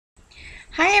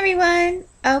Hi everyone!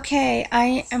 Okay,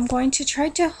 I am going to try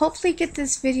to hopefully get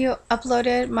this video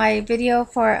uploaded. My video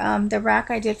for the rack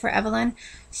I did for Evelyn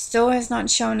still has not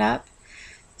shown up.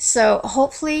 So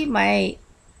hopefully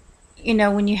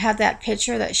when you have that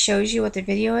picture that shows you what the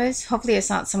video is, hopefully it's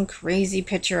not some crazy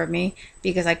picture of me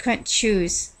because I couldn't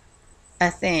choose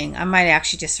a thing. I might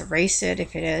actually just erase it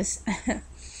if it is.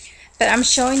 But I'm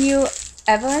showing you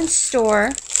Evelyn's store.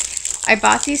 I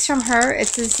bought these from her.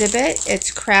 It's a Exhibit. It's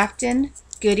Craftingoodies.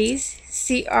 Craftingoodies.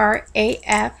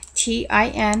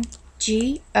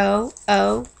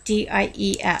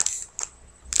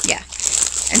 Yeah.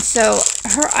 And so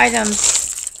her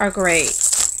items are great.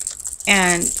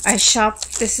 And I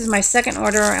shopped. This is my second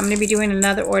order. I'm going to be doing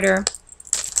another order.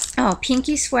 Oh,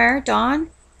 pinkyswr, Dawn,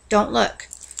 don't look.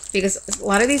 Because a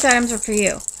lot of these items are for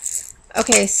you.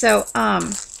 Okay, so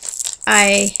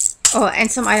oh,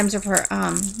 and some items are for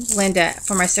Linda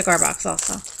for my cigar box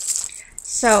also.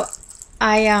 So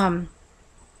what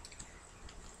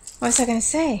was I gonna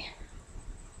say?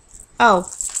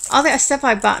 Oh, all the stuff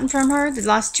I bought from her, the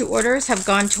last two orders have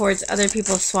gone towards other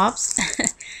people's swaps.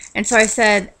 And so I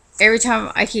said, every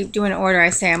time I keep doing an order,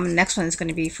 I say, the next one is going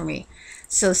to be for me.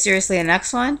 So seriously, the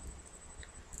next one,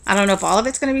 I don't know if all of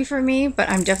it's going to be for me, but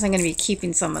I'm definitely going to be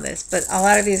keeping some of this. But a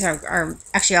lot of these are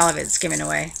actually, all of it's given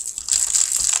away.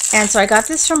 And so I got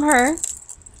this from her.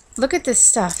 Look at this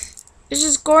stuff. It's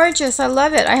just gorgeous. I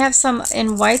love it. I have some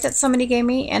in white that somebody gave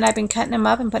me, and I've been cutting them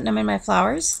up and putting them in my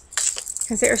flowers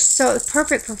because they are so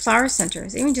perfect for flower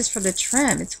centers, even just for the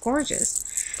trim. It's gorgeous.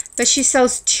 But she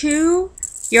sells 2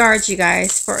 yards, you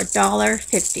guys, for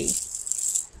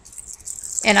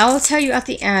 $1.50. And I will tell you at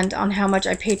the end on how much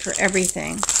I paid for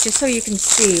everything, just so you can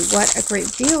see what a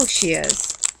great deal she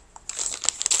is.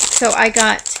 So I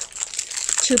got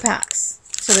 2 packs.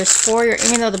 So there's 4 yards,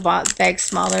 even though the bag's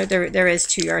smaller, there is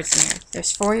 2 yards in here.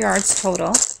 There's 4 yards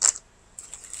total.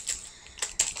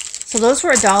 So those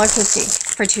were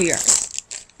 $1.50 for 2 yards.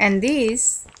 And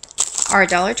these are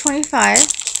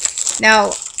 $1.25.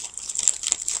 Now,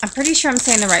 I'm pretty sure I'm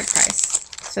saying the right price.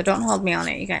 So don't hold me on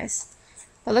it, you guys.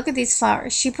 But look at these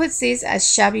flowers. She puts these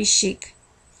as shabby chic.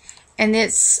 And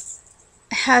has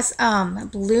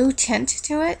blue tint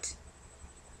to it.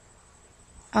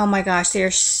 Oh my gosh, they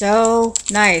are so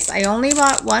nice. I only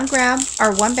bought one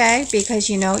bag because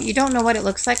you don't know what it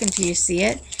looks like until you see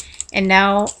it. And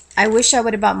now I wish I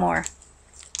would have bought more.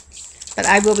 But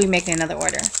I will be making another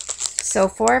order. So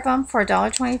 4 of them for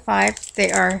 $1.25.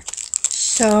 They are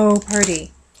so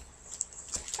pretty.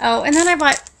 Oh, and then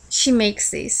she makes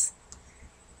these.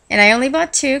 And I only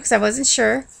bought 2 because I wasn't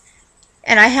sure.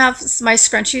 And I have my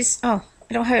scrunchies. Oh,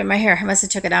 I don't have it in my hair. I must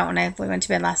have took it out when I went to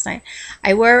bed last night.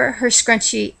 I wear her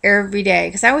scrunchie every day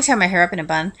because I always have my hair up in a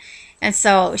bun. And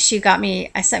so she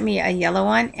sent me a yellow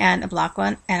one and a black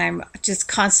one. And I'm just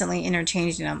constantly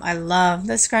interchanging them. I love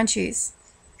the scrunchies.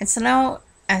 And so now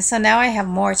I have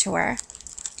more to wear.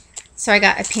 So I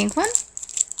got a pink one.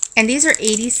 And these are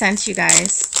 80 cents, you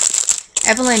guys.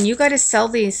 Evelyn, you got to sell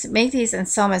these, make these and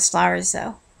sell them as flowers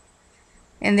though.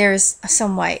 And there's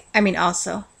some white.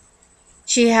 Also.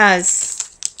 She has,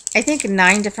 I think,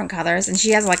 9 different colors. And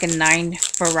she has like a 9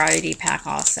 variety pack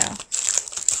also. I'm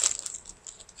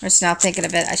just now thinking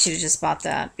of it. I should have just bought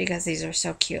that because these are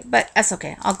so cute. But that's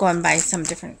okay. I'll go and buy some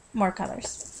more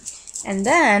colors. And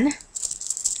then,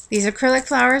 these acrylic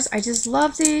flowers. I just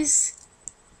love these.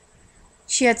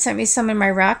 She had sent me some in my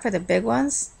rack for the big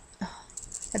ones.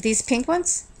 But these pink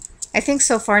ones, I think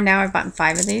so far now I've bought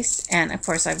 5 of these. And of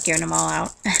course I've given them all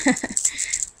out.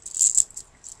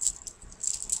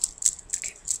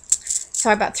 So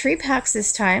I bought 3 packs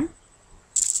this time.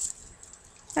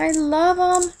 I love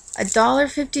them.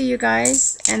 $1.50, you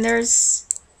guys. And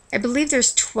I believe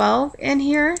there's 12 in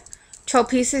here. 12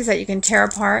 pieces that you can tear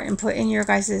apart and put in your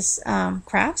guys'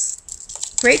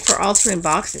 crafts. Great for altering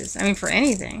boxes. For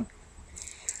anything.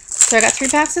 So I got 3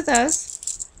 packs of those.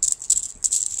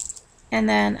 And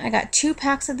then I got 2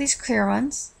 packs of these clear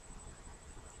ones.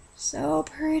 So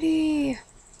pretty.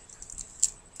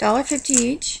 $1.50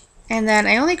 each. And then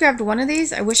I only grabbed 1 of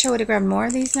these. I wish I would have grabbed more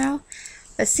of these now.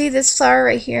 But see this flower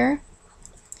right here?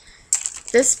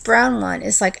 This brown one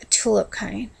is like a tulip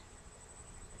kind.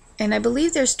 And I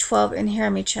believe there's 12 in here.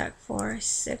 Let me check. 4,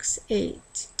 6,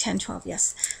 8, 10, 12.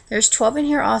 Yes. There's 12 in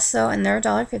here also. And they're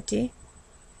 $1.50.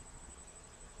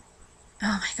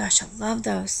 Oh my gosh, I love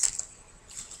those.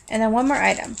 And then one more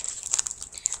item.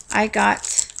 I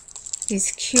got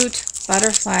these cute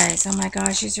butterflies. Oh my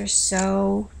gosh, these are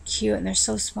so cute and they're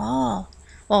so small.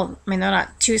 Well, they're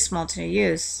not too small to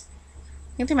use.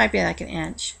 I think they might be like an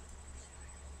inch.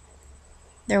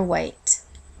 They're white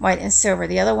and silver.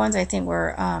 The other ones I think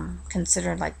were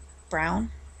considered like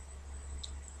brown.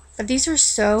 These are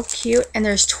so cute, and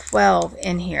there's 12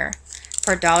 in here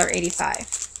for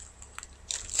 $1.85.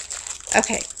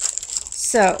 Okay,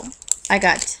 so I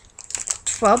got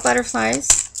 12 butterflies,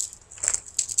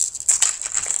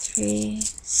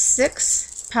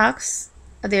 6 packs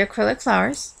of the acrylic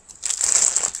flowers,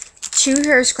 2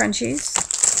 hair scrunchies,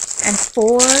 and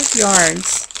 4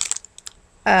 yards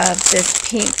of this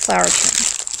pink flower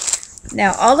trim.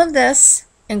 Now, all of this,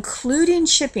 including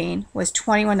shipping, was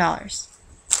 $21.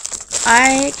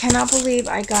 I cannot believe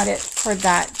I got it for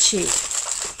that cheap.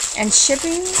 And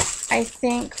shipping, I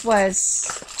think, was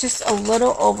just a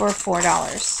little over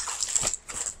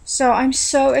 $4. So I'm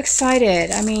so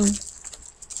excited. I mean,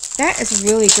 that is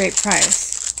really great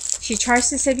price. She tries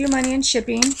to save you money in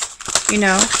shipping, you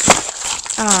know.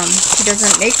 She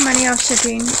doesn't make money off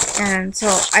shipping, and so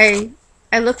I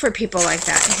look for people like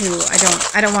that who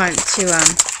I don't want to.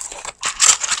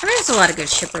 I mean, there's a lot of good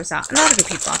shippers out, a lot of good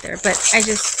people out there, but I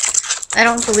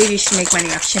don't believe you should make money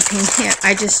off shipping.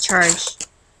 I just charge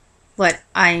what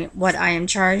I am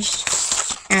charged,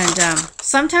 and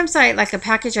sometimes like a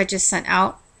package I just sent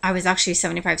out, I was actually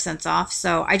 75 cents off,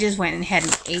 so I just went ahead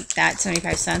and ate that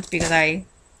 75 cents because I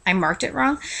marked it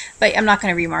wrong, but I'm not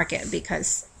going to remark it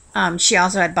because she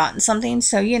also had bought something,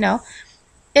 so you know,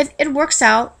 it works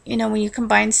out, you know, when you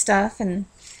combine stuff. And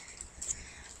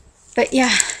but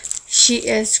yeah, she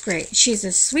is great. She's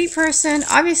a sweet person.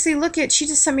 Obviously, look at, she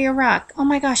just sent me a rock. Oh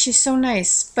my gosh, she's so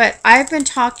nice. But I've been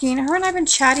talking, her and I've been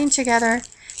chatting together.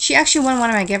 She actually won one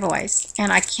of my giveaways,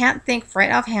 and I can't think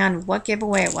right offhand what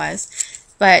giveaway it was,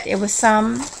 but it was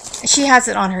some, she has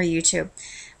it on her YouTube.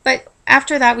 But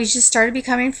after that, we just started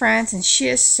becoming friends, and she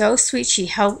is so sweet. She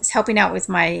is helping out with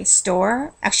my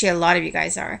store. Actually, a lot of you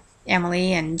guys are.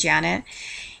 Emily and Janet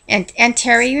and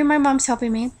Terry, even my mom's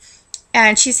helping me.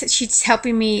 And she's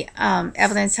helping me,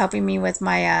 Evelyn's helping me with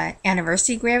my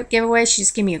anniversary giveaway. She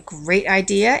just gave me a great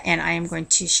idea, and I am going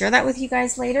to share that with you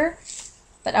guys later.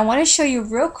 But I want to show you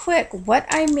real quick what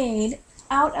I made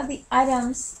out of the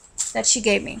items that she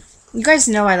gave me. You guys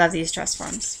know I love these dress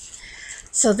forms.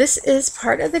 So this is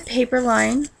part of the paper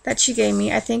line that she gave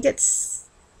me. I think it's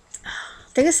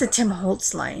the Tim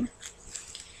Holtz line.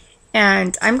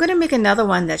 And I'm going to make another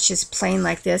one that's just plain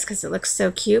like this because it looks so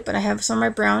cute. But I have some of my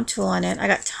brown tulle on it. I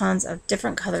got tons of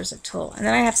different colors of tulle. And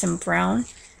then I have some brown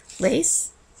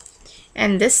lace.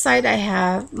 And this side I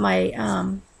have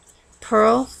my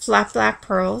pearl, flat black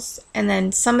pearls. And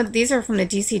then some of these are from the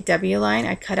DCW line.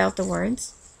 I cut out the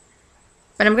words.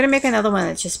 But I'm going to make another one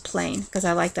that's just plain because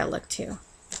I like that look too.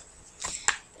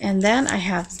 And then I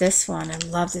have this one. I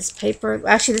love this paper.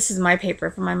 Actually, this is my paper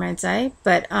for my mind's eye.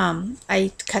 But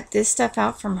I cut this stuff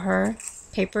out from her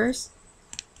papers.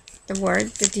 The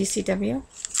DCW.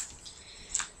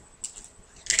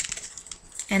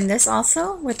 And this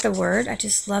also with the word. I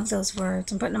just love those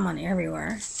words. I'm putting them on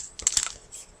everywhere.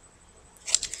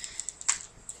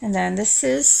 And then this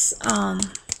is, I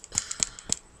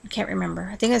can't remember.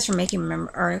 I think it's from Making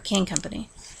Remember, or Cane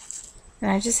Company. And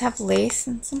I just have lace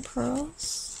and some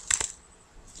pearls.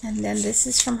 And then this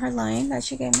is from her line that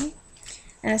she gave me.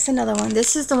 And it's another one.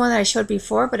 This is the one that I showed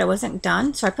before, but it wasn't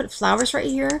done. So I put flowers right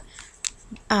here.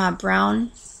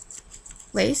 Brown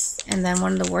lace. And then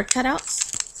one of the word cutouts.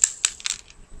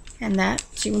 And that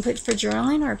you can put for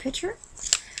journaling or a picture.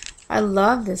 I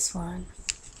love this one.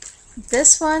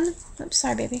 This one, oops,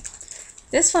 sorry baby.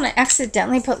 This one I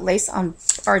accidentally put lace on,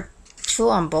 or tulle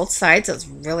on both sides. It was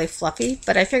really fluffy,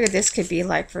 but I figured this could be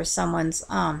like for someone's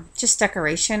just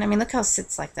decoration. I mean, look how it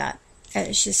sits like that.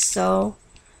 It's just so,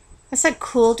 that's like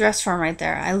cool dress form right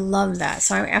there. I love that.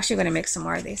 So I'm actually going to make some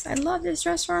more of these. I love this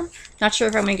dress form. Not sure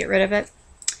if I'm going to get rid of it.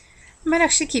 I might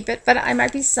actually keep it, but I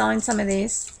might be selling some of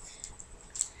these.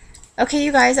 Okay,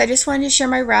 you guys, I just wanted to share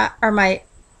my rack, or my,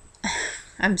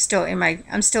 I'm still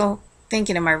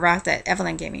thinking of my rock that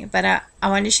Evelyn gave me. But I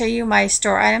wanted to show you my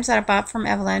store items that I bought from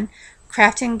Evelyn.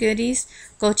 Craftingoodies.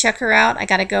 Go check her out. I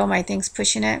gotta go. My thing's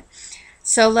pushing it.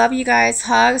 So love you guys.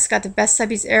 Hugs. Got the best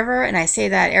subbies ever. And I say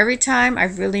that every time. I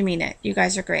really mean it. You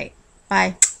guys are great.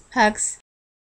 Bye. Hugs.